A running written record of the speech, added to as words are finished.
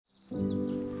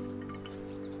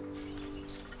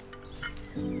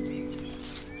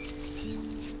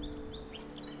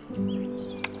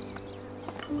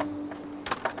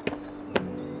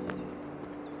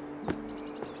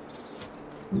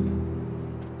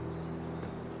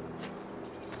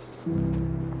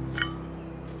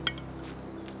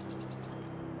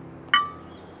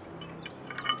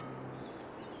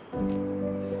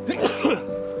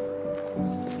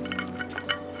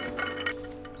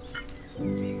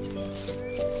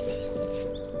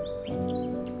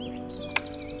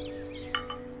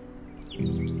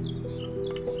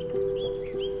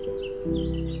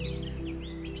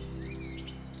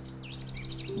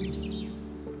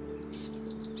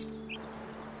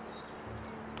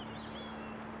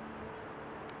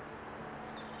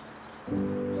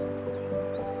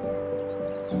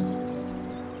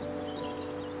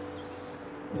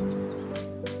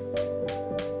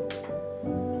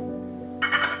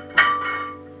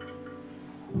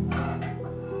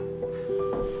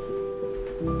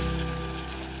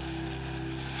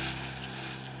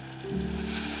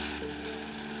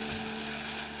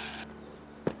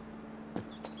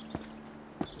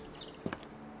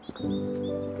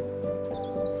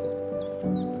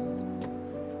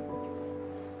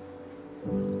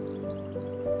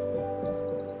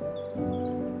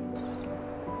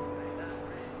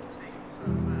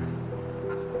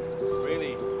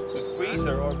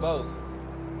Or both?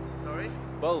 Sorry?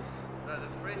 Both. No, the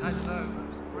fridge, I don't know, but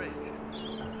the fridge.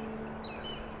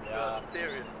 Yeah. It's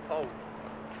serious cold.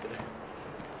 It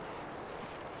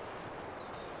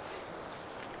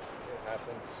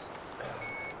happens.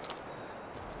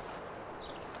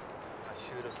 I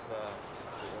should have got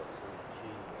some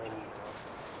cheese and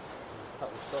cut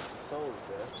the sausage soles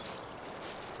there.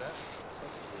 What's that?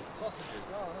 Sausages,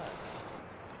 oh nice.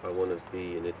 I want to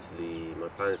be in Italy. My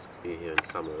plan is to be here in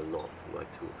summer and not for like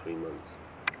 2 or 3 months.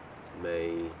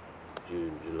 May,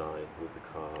 June, July with the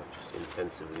car, just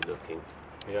intensively looking.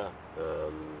 Yeah.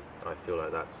 I feel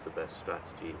like that's the best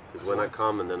strategy, because when I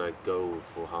come and then I go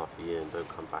for half a year and don't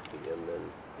come back again,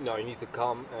 then... No, you need to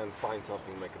come and find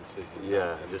something, make a decision.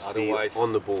 Yeah, and just otherwise, be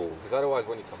on the ball. Because otherwise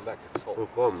when you come back it's hot. Well,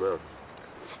 come, yeah.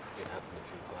 It happened a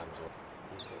few times.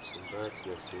 We've got some birds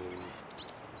nesting.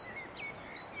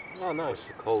 Oh, nice.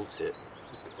 It's a coal tit.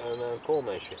 And coal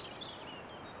measure.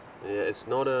 Yeah, it's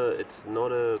not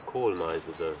a coal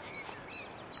miser though.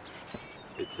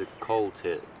 It's a coal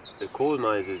tit. The coal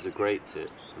miser is a great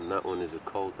tit, and that one is a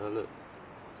coal. Oh look,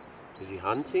 is he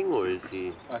hunting or is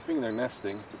he? I think they're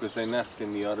nesting because they nest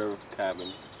in the other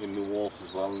cabin, in the walls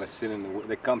as well. And they sit in the.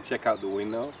 They come check out the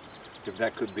window, if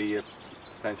that could be a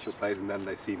potential place, and then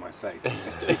they see my face.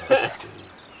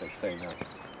 They say no.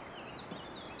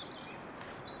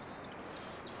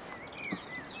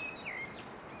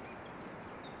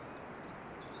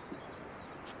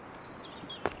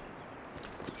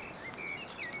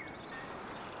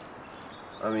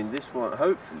 I mean, this one,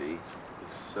 hopefully,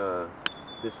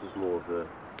 this was more of a,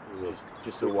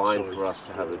 just a wine for us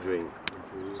to have a drink.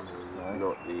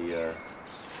 Not the,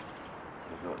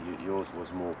 yours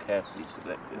was more carefully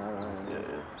selected.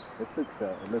 Yeah.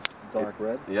 It looks dark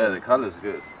red. Yeah, the colour's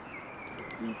good.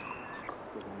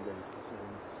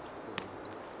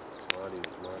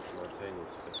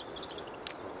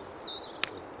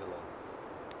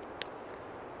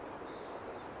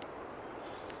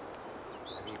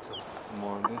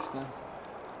 More of this then?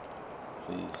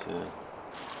 Please,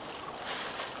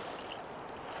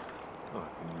 Oh, I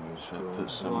can use put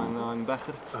some... een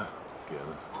becher.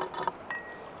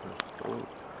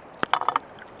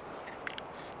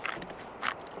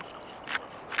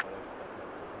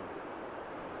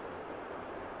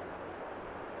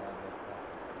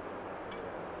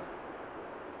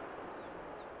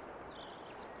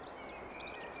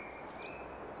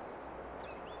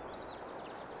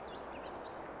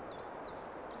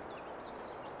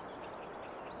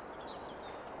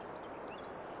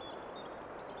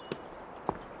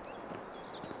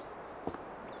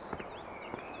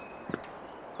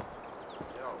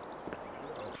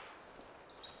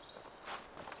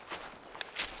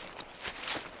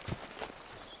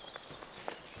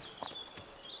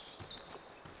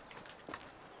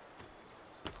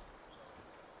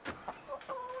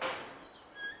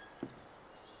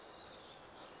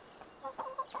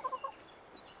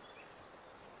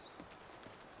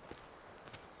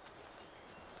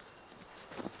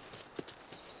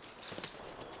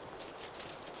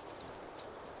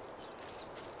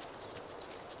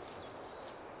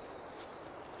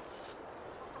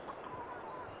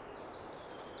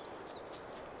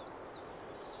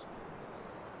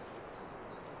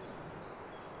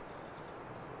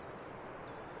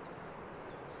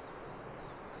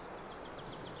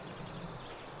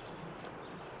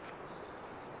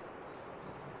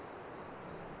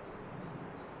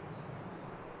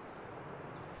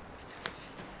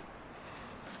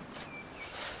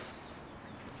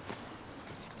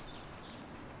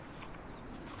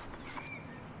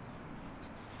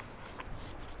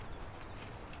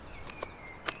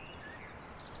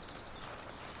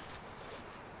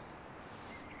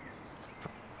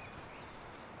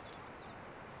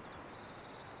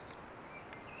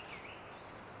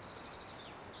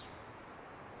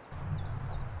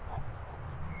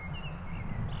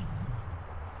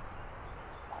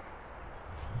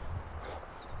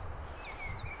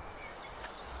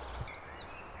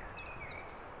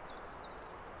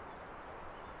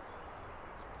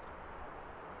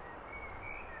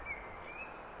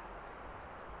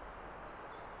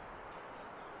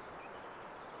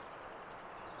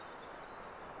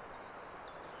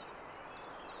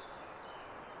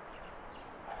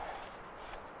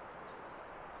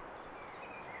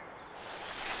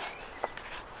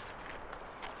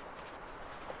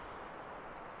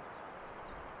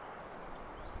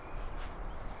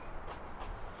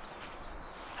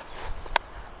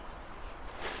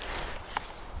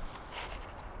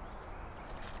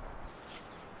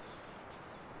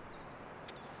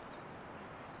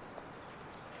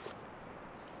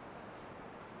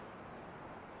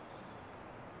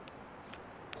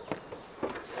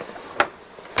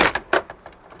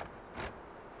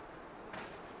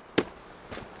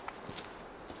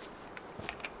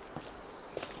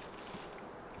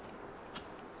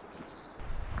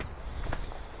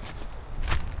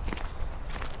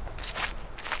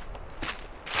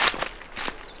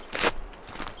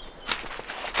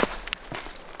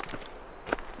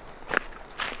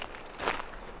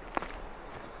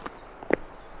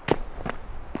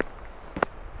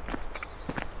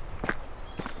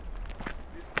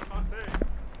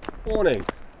 morning.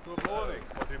 Good morning.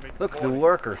 What do you mean? Look, the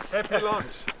workers. Happy lunch.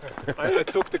 I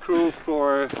took the crew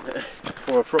for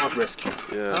a frog rescue.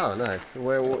 Yeah. Oh, nice.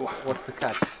 What's the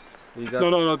catch? You got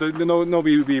No.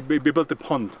 We built the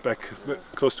pond back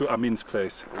close to Amin's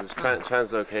place. It was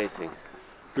translocating.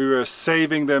 We were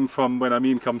saving them from when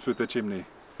Amin comes with the chimney.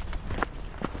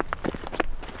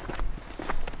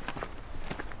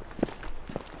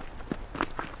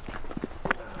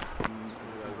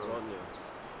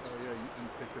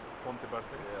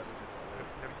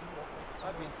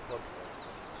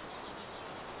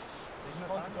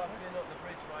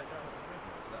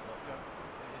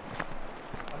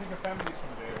 I think the family's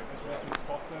from there. They've lived in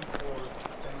Scotland for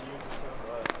 10 years or so.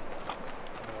 Right.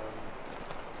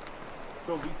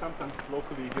 So we sometimes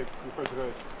locally refer to her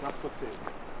as Glasgow.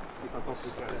 If I talk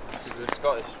with her. She's a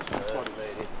Scottish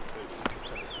lady.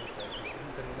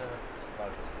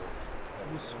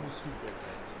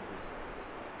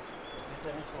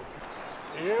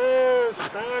 Yes,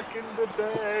 back in the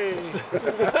day.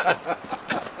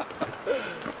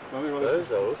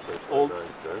 Those are also old,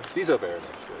 nice though. These are very nice.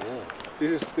 Yeah.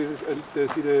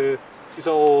 Yeah. These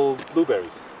are all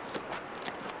blueberries.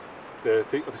 The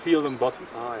field on the bottom.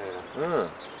 Oh yeah.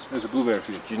 Ah. There's a blueberry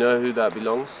field. Do you know who that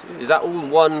belongs to? Is that all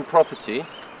one property?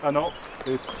 No,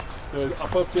 it's the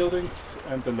upper buildings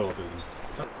and the lower building.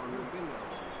 The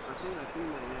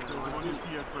one you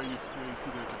see where you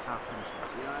see the half finished.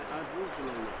 Yeah, I've walked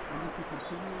along it. And if you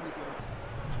continue, you get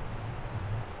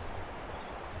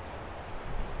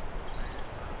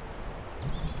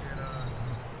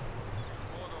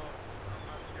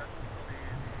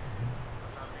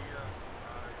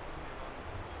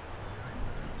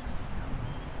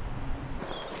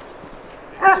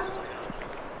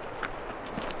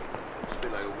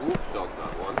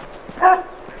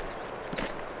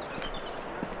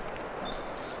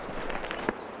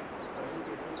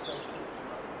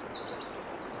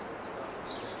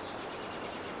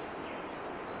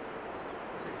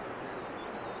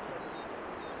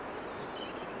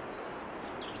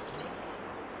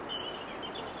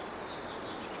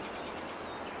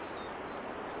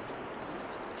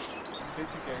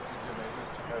mitigate with your neighbors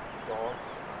to have dogs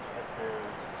at their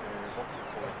walking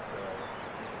points.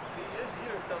 She is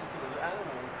here some sort of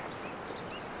animal.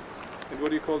 And what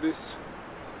do you call this?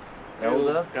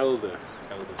 Elder? Elder. The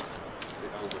elder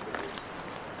baby.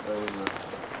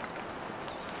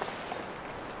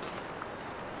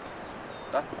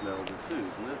 That's an elder too, isn't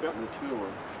it? Yeah. The mature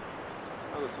one.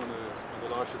 Oh, that's on the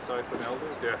larger side for an elder.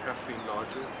 There have been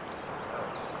larger.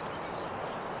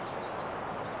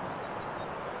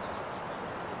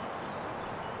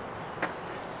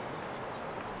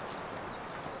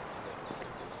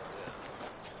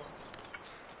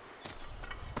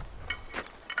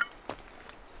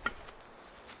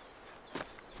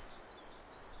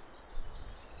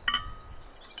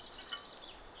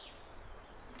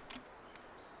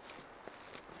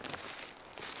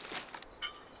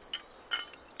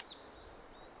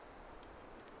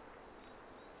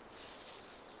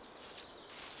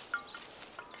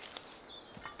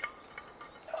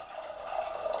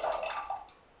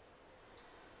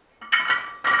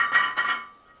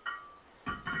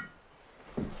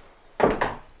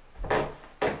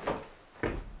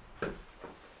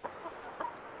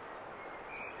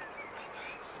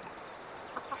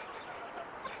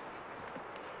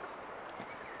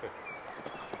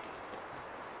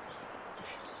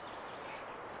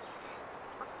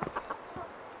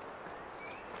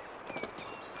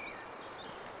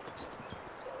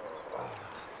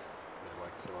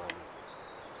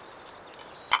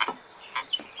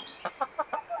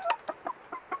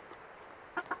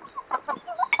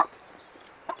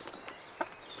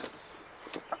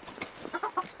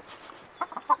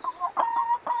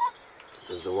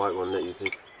 Does the white one let you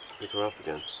pick her up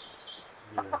again?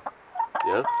 Yeah.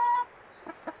 Yeah?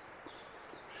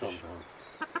 Sometimes.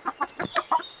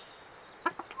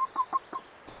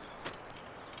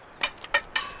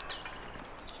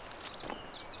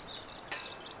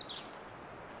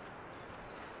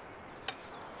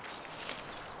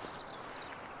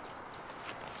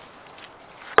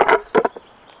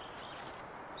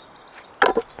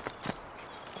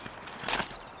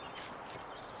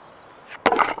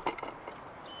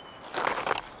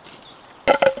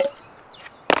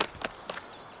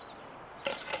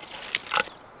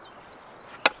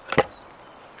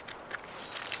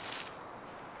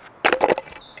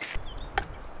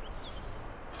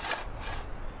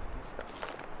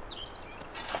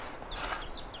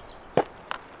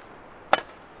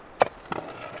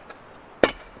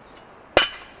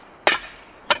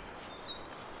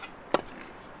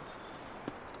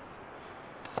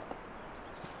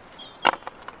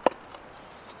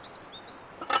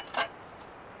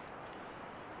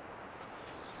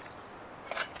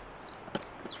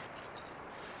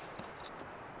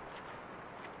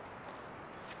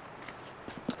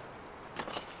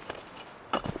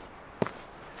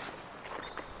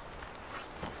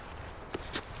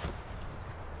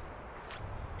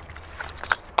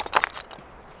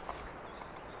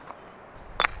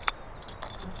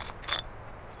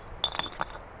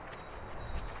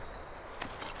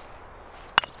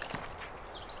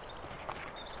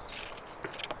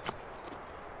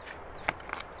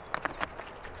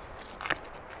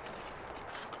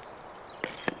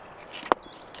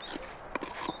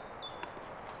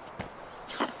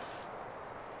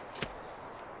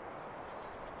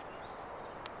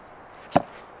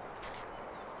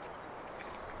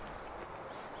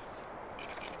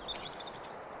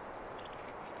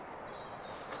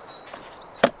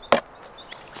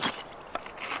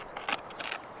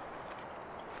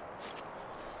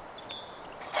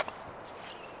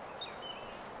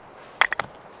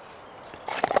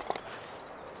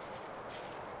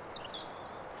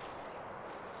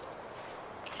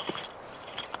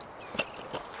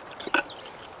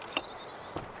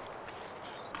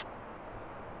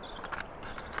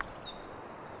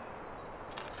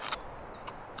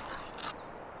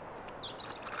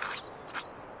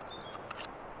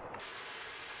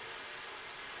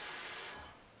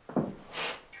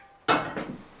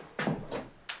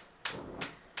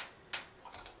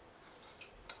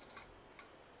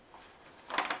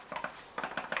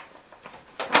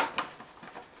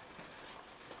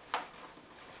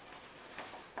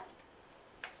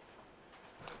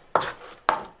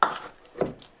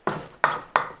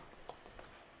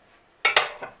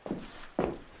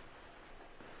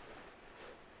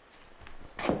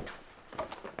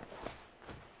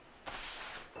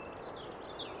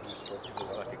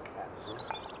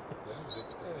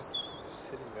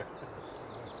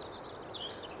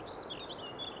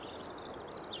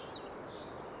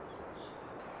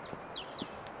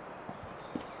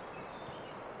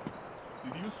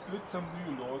 split some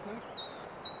new laws in?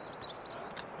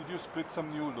 Did you split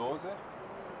some new laws in?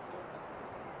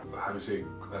 How do you say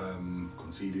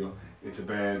consiglio? It's a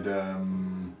bad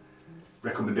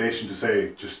recommendation to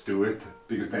say just do it,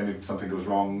 because then if something goes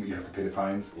wrong you have to pay the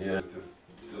fines. Yeah.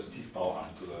 Das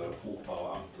Tiefbauamt oder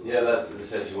Hochbauamt. Yeah, that's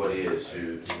essentially what he is.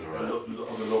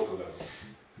 On the local level.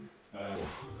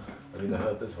 I mean, I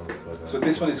heard this one. But, So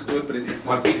this one is good, but it's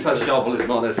My pizza shovel is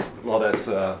not as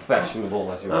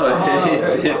fashionable as yours. Oh,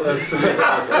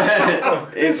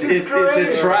 it's a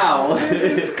trowel. This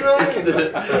is great.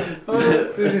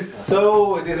 This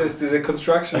is a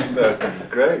construction investment.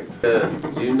 Great. Yeah.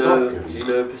 Do you know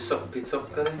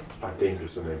Pizzoccheri? quite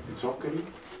dangerous to name. Pizzoccheri?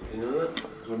 You know that?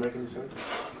 Does that make any sense?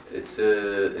 It's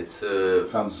a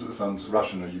Sounds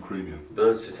Russian or Ukrainian.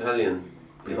 no, it's Italian.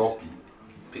 Piroghi.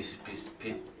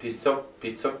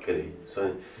 Pizzoccheri.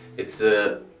 So it's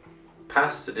a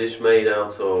pasta dish made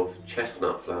out of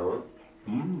chestnut flour,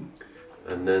 and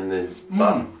then there's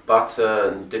butter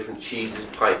and different cheeses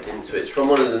piped into it. It's from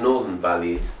one of the northern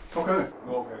valleys. Okay.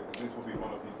 Okay. This will be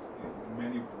one of these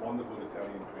many wonderful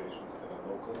Italian creations that are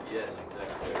local. Yes,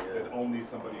 exactly. That only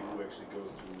somebody who actually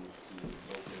goes to local.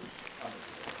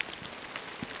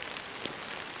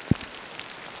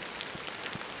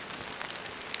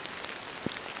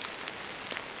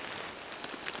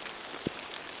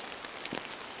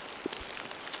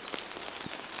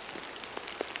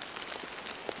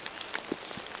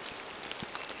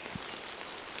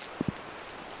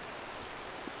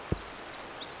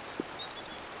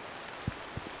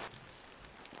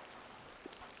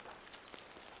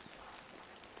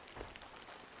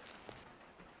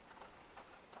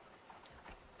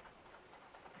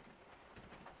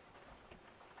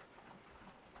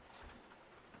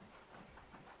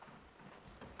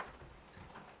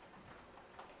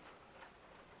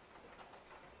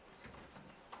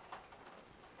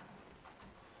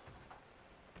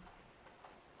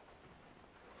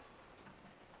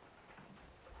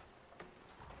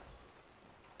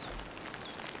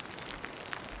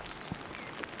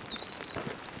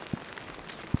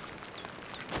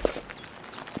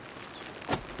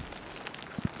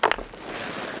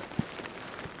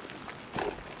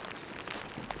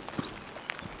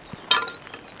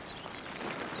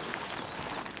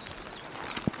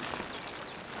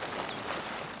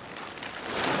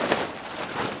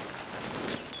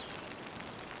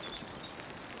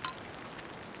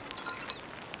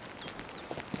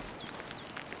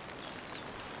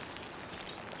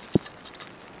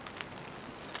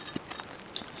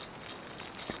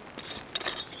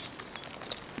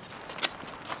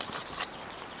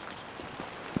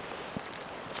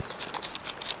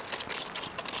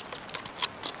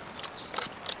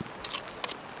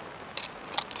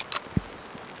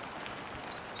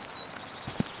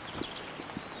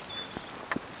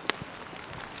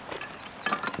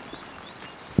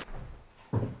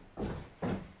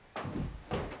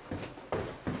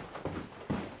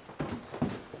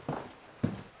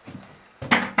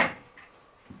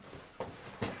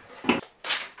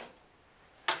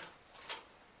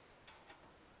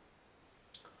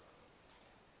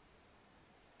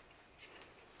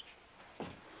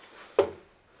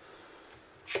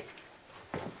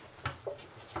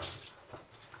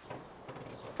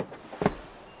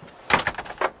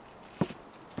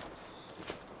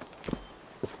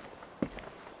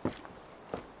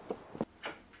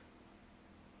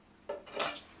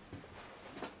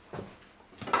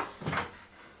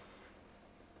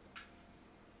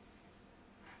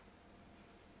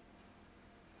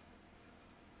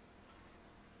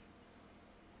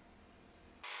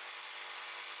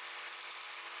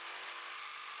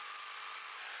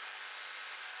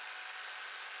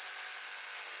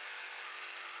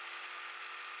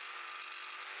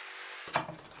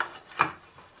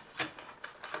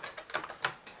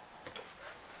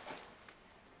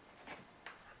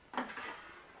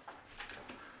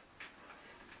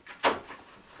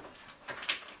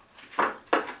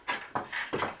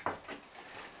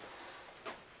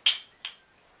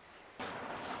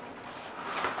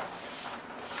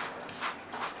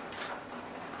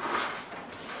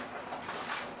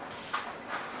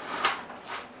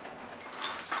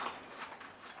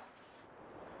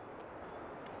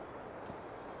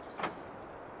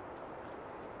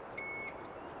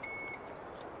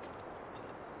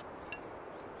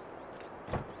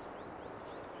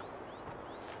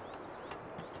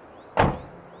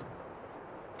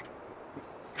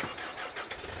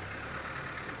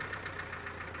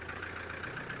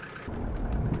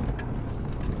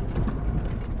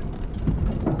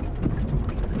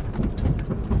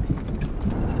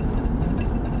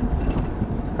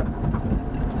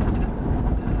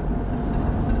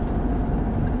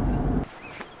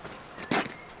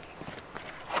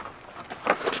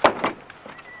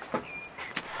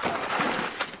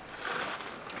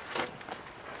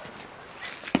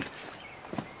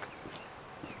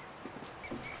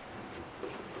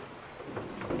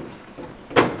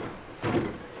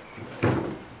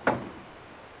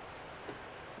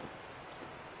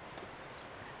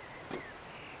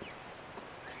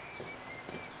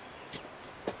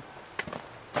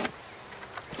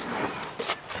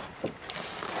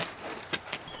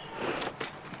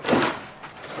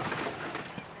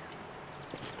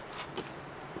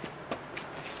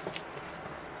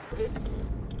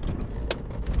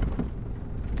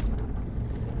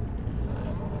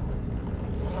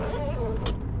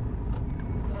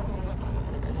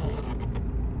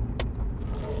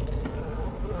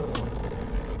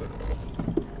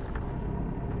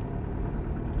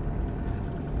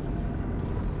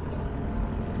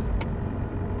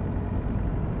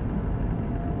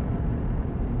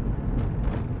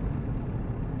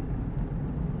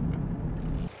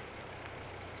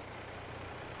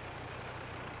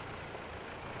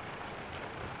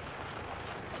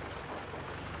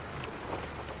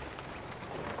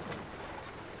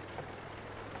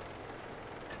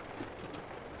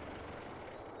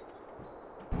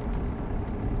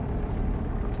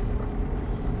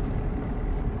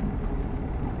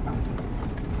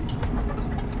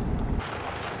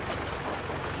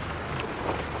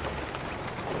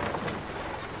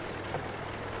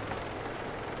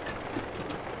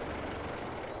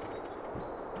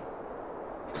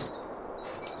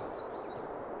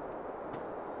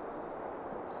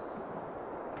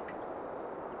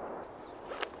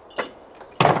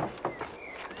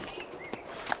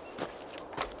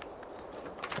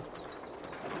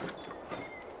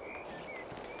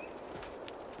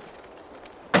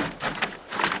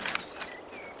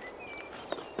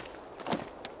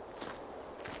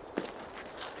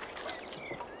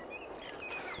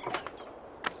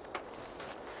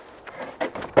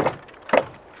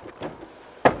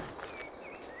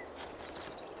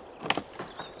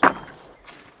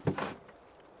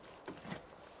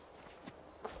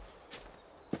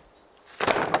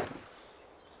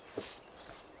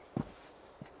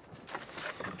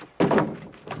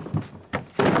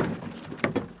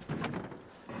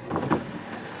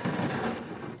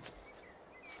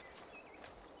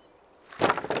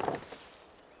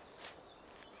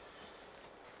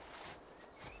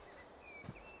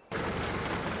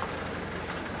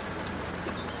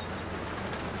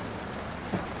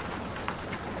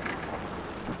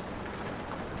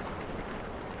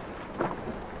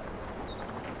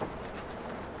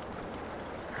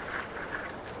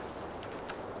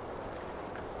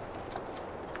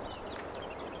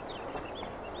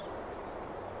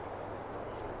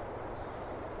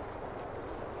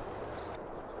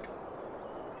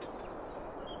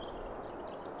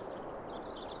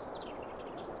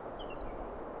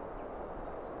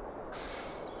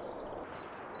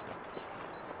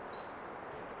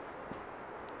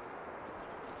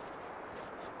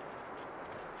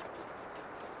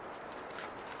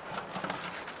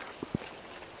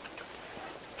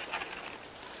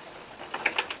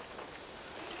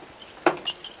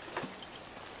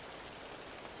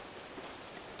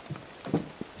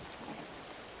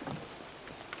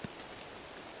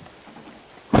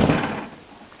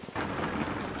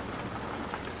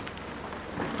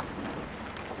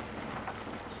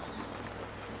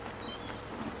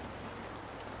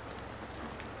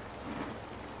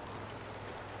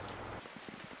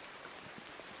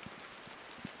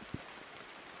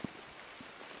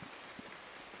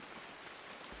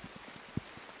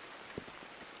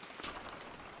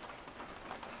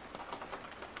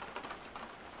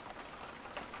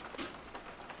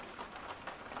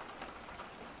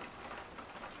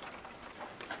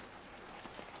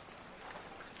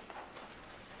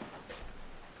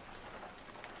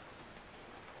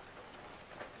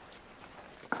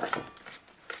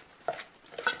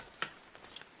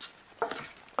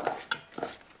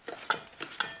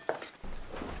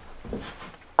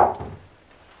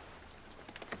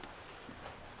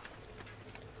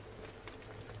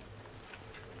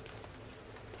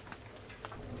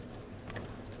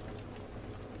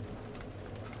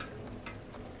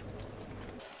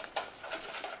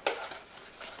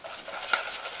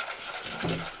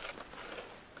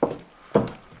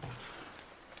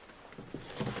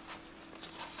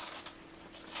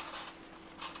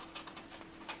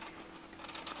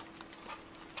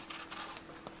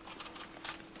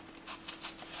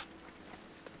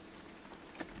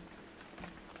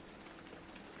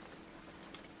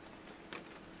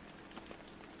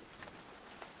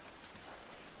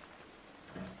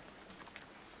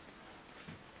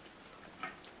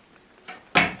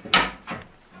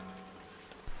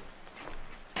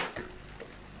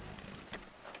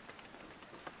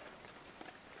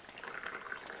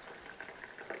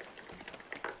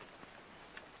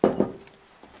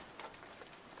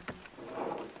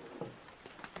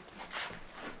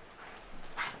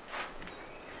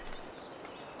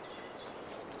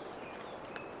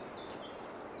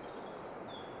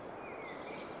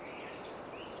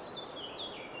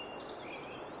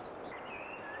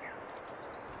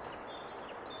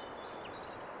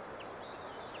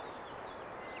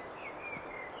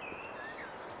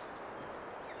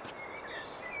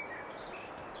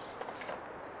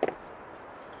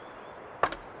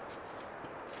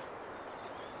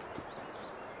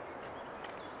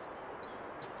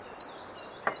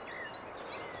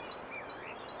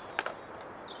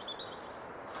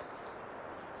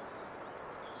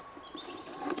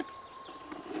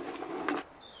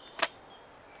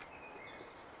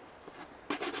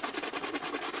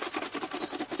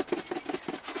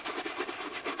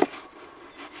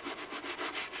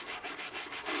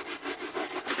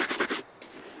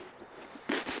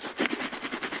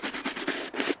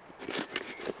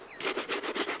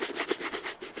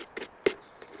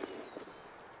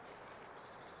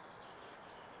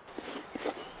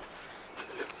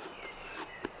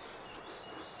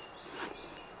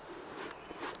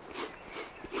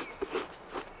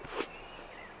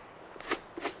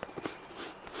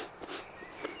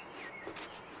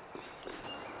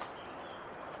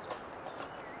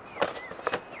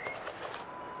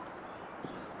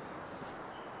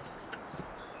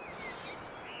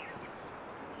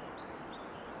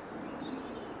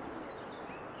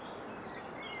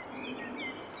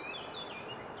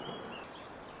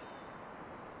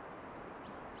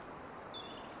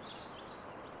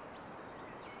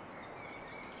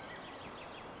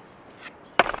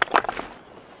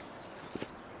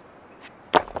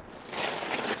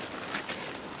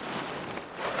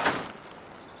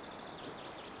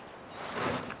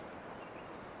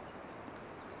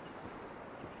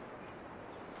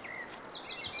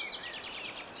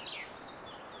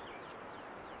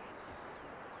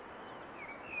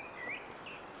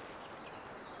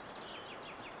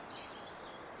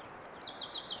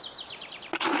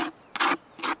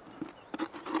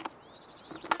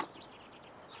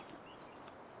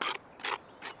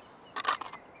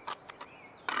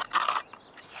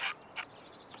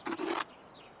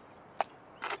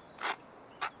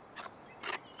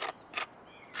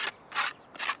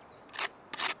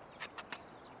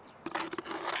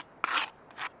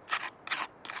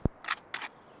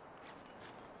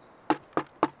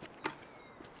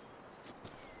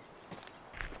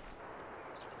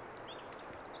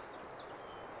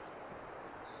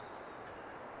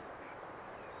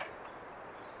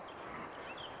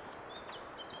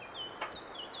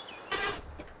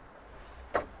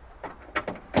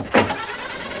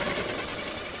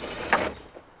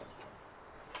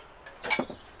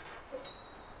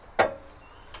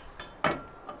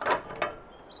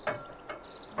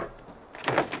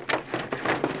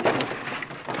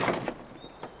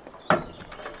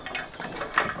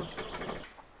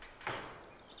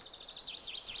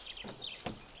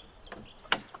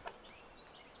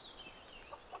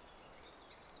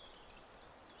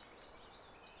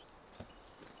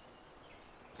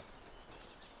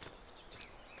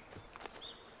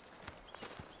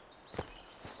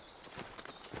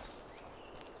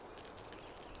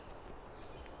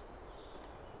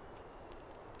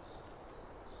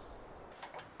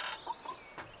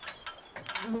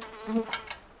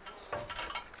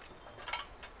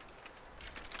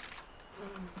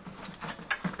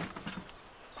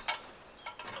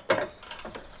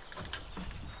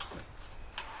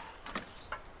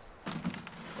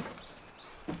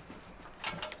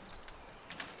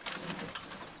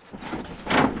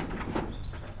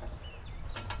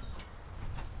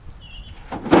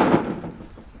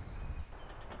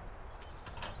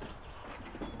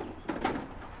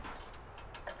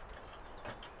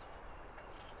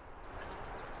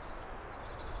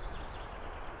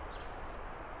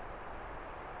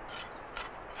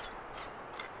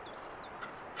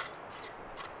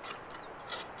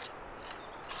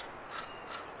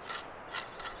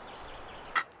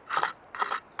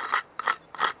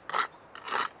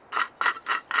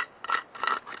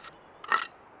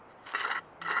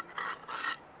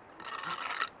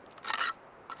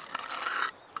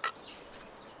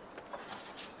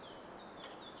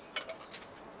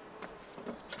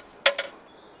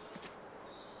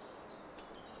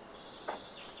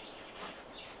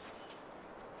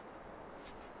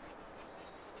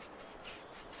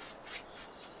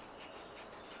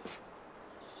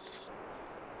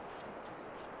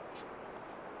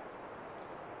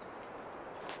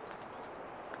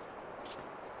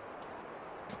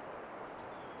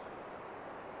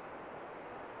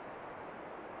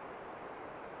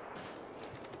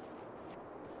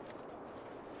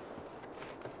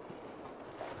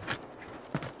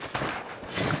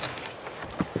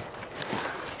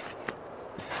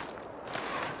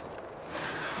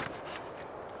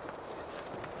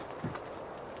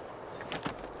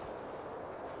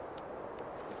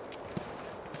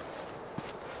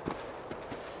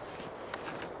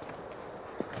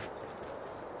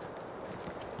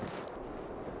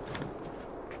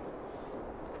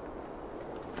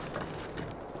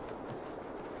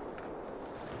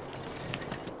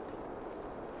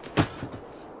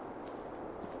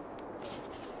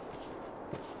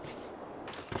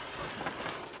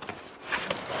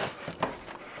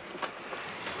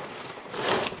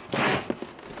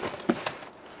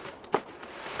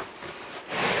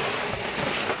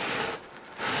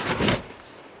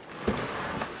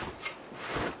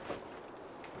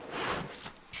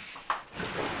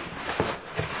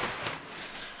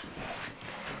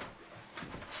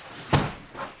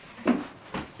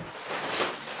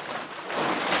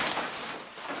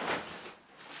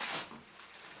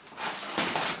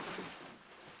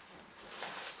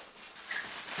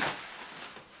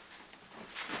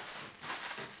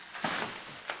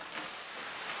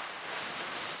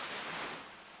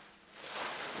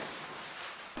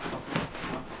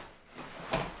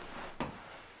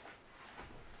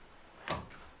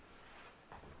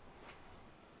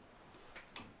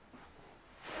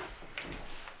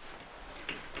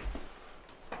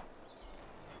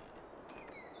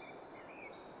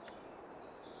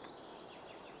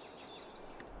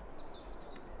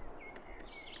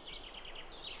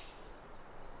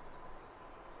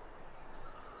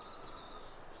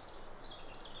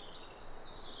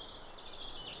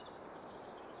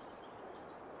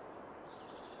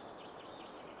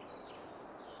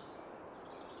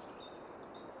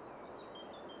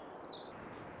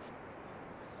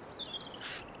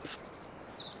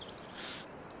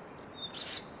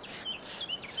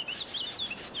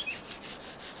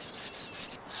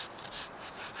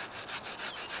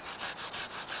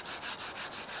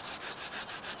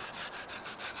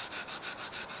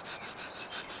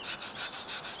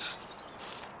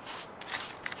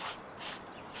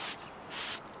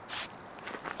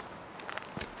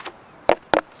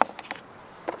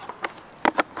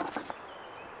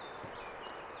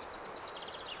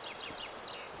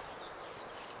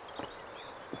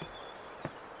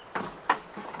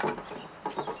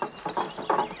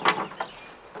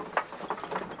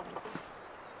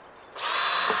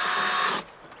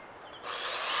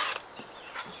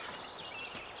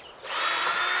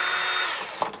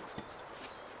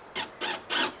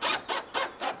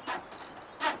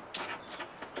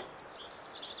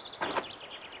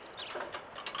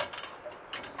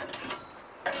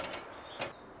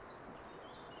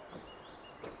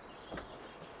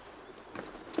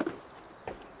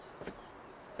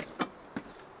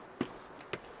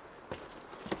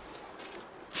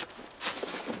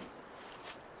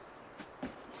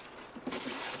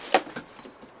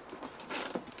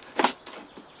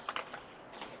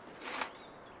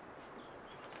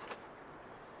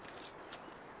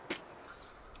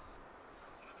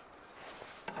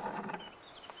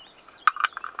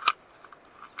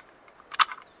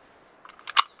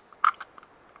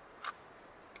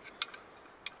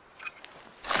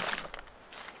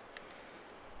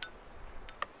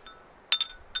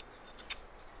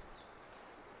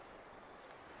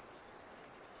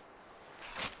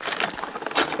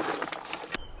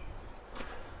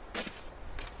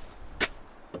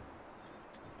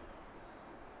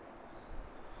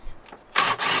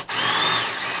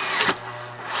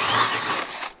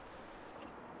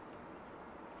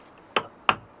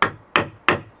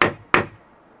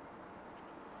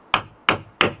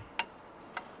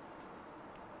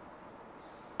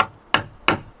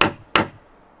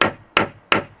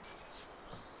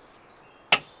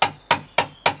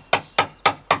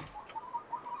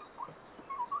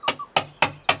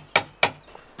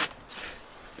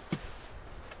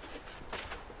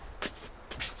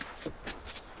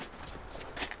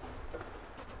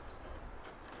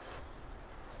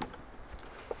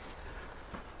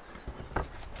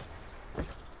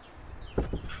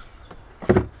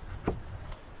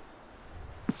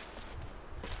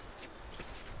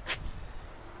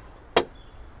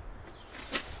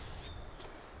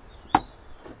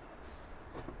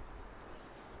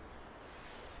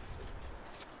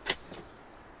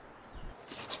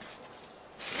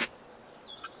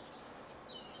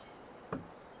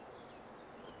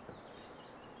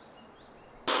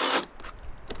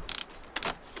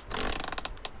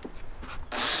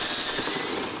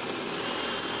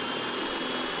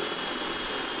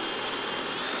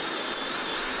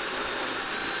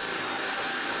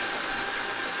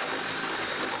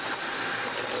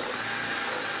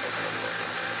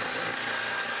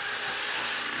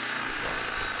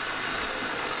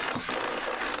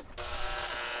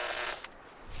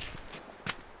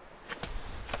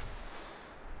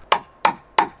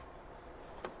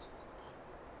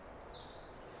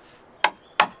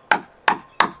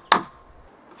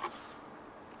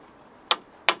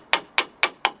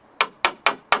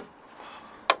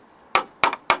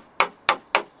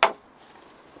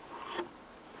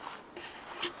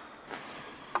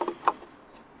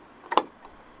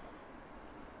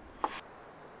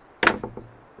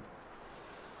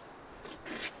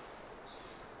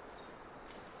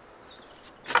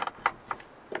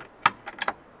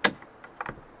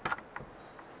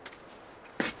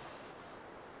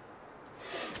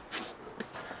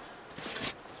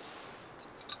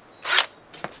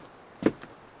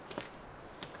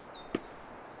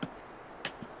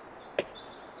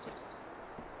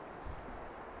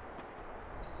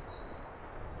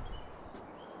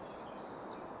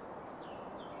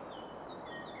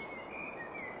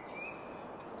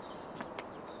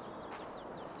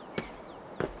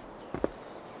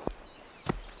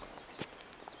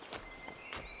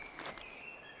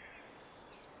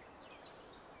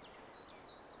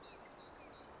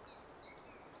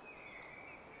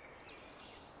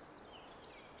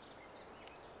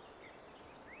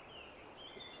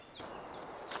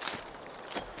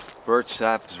 Birch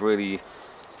sap is really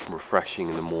refreshing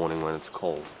in the morning when it's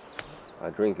cold. I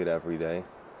drink it every day.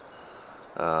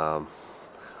 I've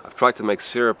tried to make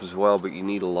syrup as well, but you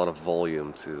need a lot of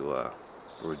volume to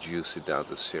reduce it down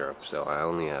to syrup, so I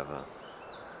only have a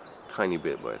tiny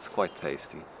bit, but it's quite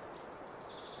tasty.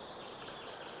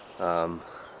 The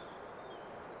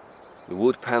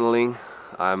wood paneling,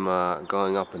 I'm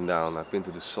going up and down. I've been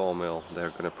to the sawmill.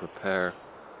 They're going to prepare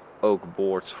oak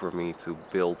boards for me to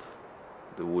build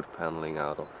the wood paneling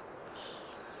out of.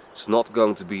 It's not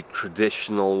going to be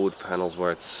traditional wood panels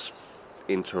where it's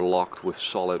interlocked with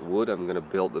solid wood. I'm going to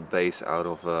build the base out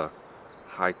of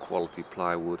high quality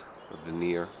plywood, a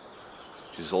veneer,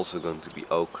 which is also going to be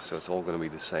oak, so it's all going to be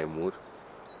the same wood,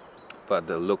 but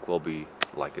the look will be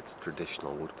like it's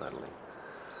traditional wood paneling.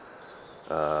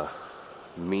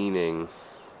 Meaning,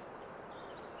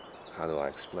 how do I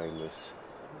explain this?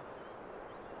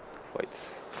 Wait.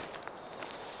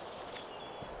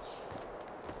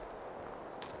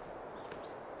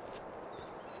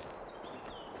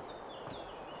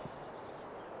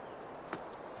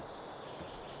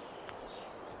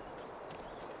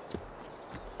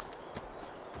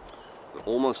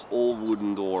 Almost all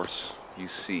wooden doors you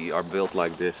see are built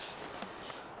like this.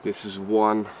 This is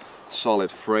one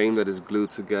solid frame that is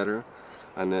glued together,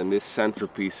 and then this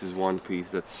centerpiece is one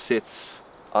piece that sits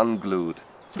unglued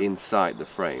inside the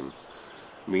frame,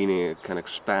 meaning it can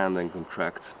expand and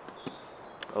contract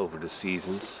over the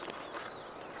seasons.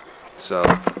 So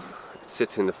it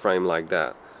sits in the frame like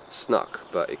that, snug,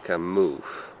 but it can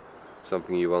move,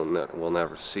 something you will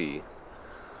never see,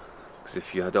 because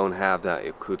if you don't have that,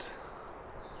 it could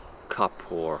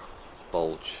cup or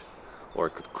bulge, or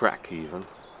it could crack even.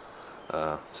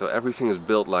 So everything is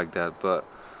built like that, but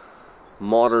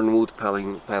modern wood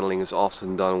paneling is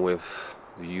often done with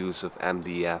the use of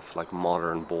MDF, like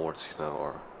modern boards, you know,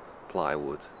 or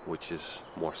plywood, which is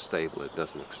more stable, it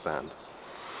doesn't expand,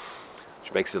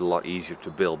 which makes it a lot easier to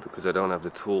build, because I don't have the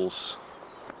tools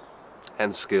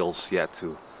and skills yet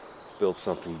to build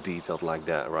something detailed like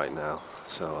that right now.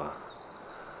 So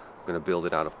I'm gonna build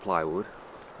it out of plywood.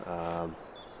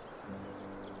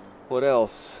 What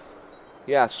else?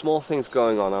 Yeah, small things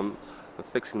going on. I'm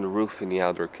fixing the roof in the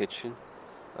outdoor kitchen.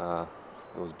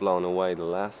 It was blown away the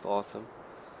last autumn,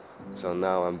 so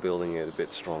now I'm building it a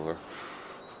bit stronger.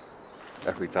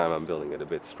 Every time I'm building it a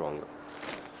bit stronger,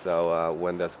 so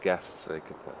when there's guests, they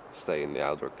can stay in the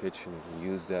outdoor kitchen and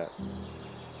use that.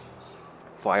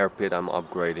 Fire pit I'm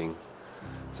upgrading,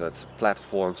 so it's a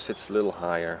platform, sits a little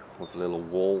higher with a little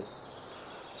wall,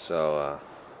 so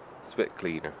it's a bit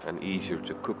cleaner and easier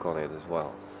to cook on it as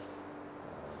well,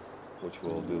 which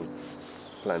we'll do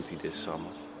plenty this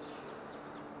summer.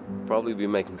 Probably be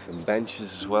making some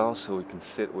benches as well, so we can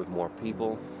sit with more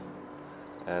people.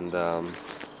 And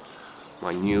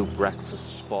my new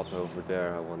breakfast spot over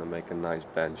there, I want to make a nice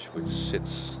bench which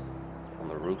sits on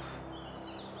the roof.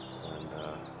 And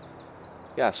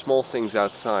yeah, small things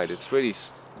outside. It's really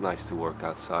nice to work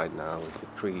outside now with the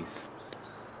trees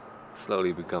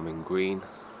slowly becoming green.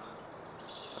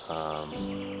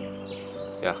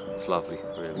 Yeah, it's lovely,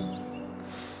 really.